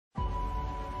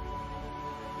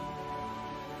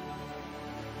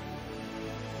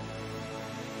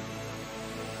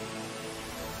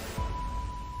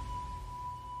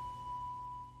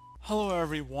Hello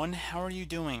everyone, how are you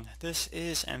doing? This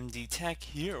is MD Tech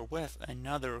here with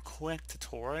another quick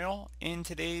tutorial. In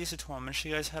today's tutorial, I'm going to show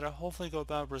you guys how to hopefully go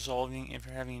about resolving if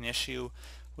you're having an issue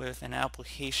with an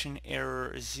application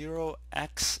error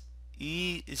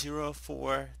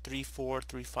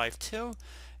 0xe0434352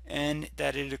 and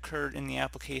that it occurred in the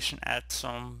application at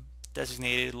some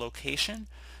designated location.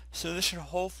 So this should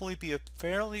hopefully be a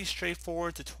fairly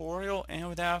straightforward tutorial, and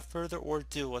without further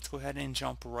ado, let's go ahead and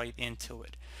jump right into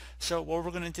it. So what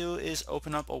we're going to do is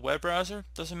open up a web browser,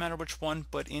 doesn't matter which one,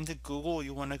 but into Google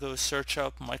you want to go search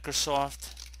up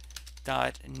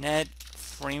Microsoft.NET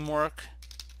Framework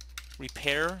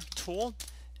Repair Tool,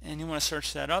 and you want to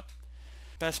search that up.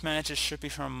 Best matches should be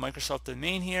from Microsoft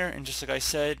domain here, and just like I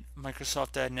said,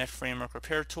 Microsoft.NET Framework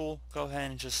Repair Tool. Go ahead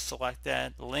and just select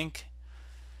that link.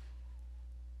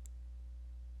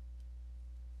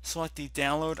 Select the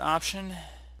download option.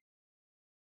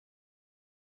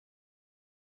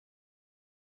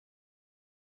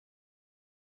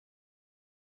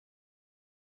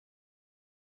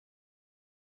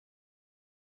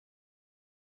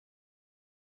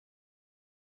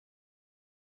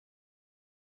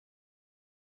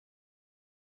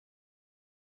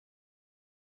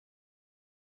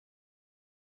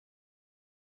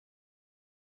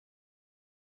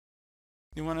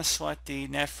 You want to select the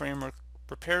Net Framework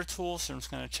Repair Tool, so I'm just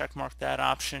going to check mark that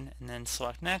option and then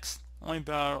select next. Only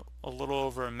about a little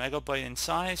over a megabyte in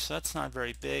size, so that's not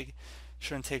very big.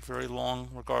 Shouldn't take very long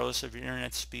regardless of your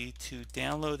internet speed to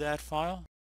download that file.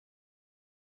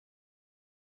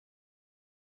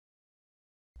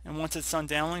 And once it's done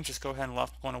downloading, just go ahead and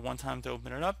left click on it one time to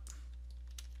open it up.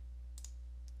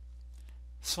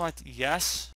 Select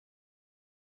yes.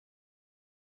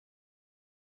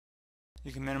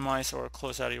 You can minimize or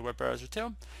close out of your web browser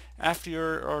too. After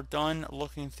you're done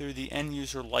looking through the end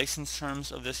user license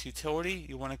terms of this utility,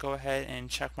 you want to go ahead and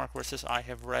check mark where it says I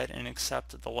have read and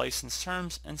accept the license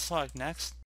terms and select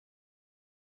next.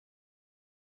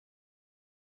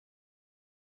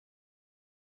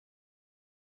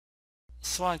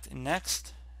 Select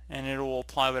next and it will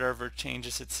apply whatever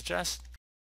changes it suggests.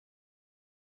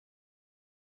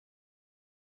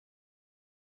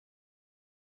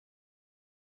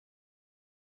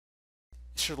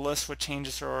 It should list what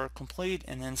changes are complete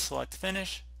and then select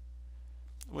finish.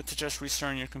 It would suggest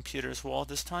restarting your computer as well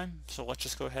this time. So let's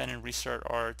just go ahead and restart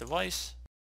our device.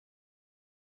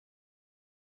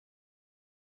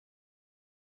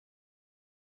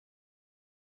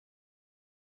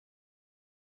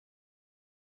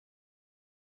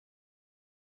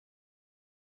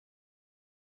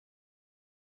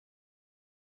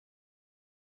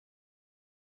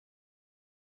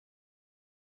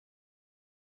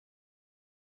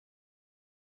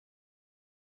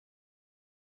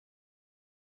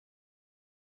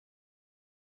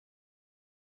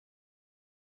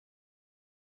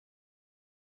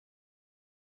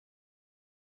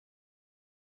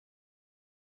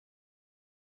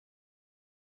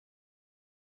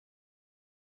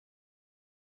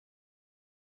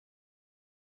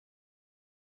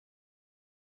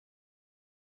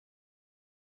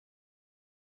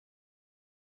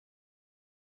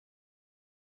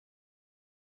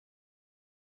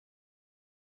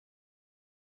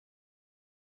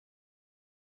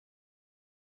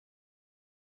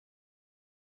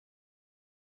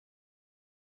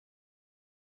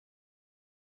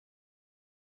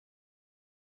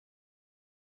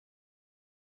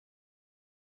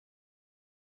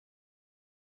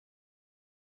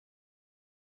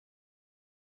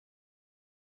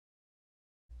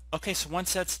 Okay, so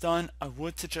once that's done, I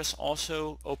would suggest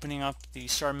also opening up the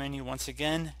start menu once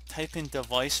again. Type in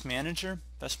Device Manager.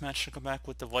 Best match should come back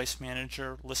with Device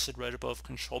Manager listed right above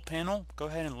Control Panel. Go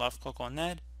ahead and left click on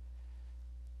that.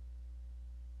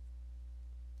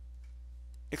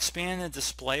 Expand the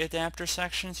display adapter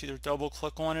section, so either double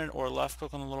click on it or left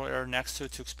click on the little arrow next to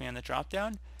it to expand the drop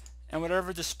down. And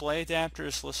whatever display adapter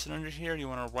is listed under here, you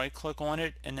want to right click on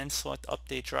it and then select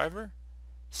Update Driver.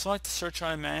 Select Search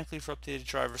automatically for updated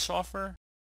driver software.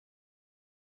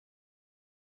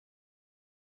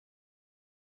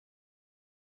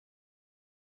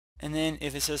 And then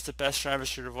if it says the best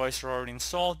drivers for your device are already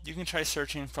installed, you can try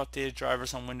searching for updated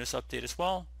drivers on Windows Update as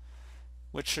well,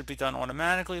 which should be done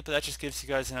automatically, but that just gives you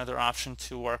guys another option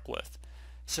to work with.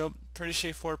 So pretty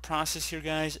straightforward process here,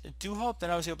 guys. I do hope that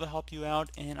I was able to help you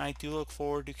out, and I do look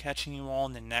forward to catching you all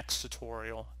in the next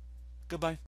tutorial. Goodbye.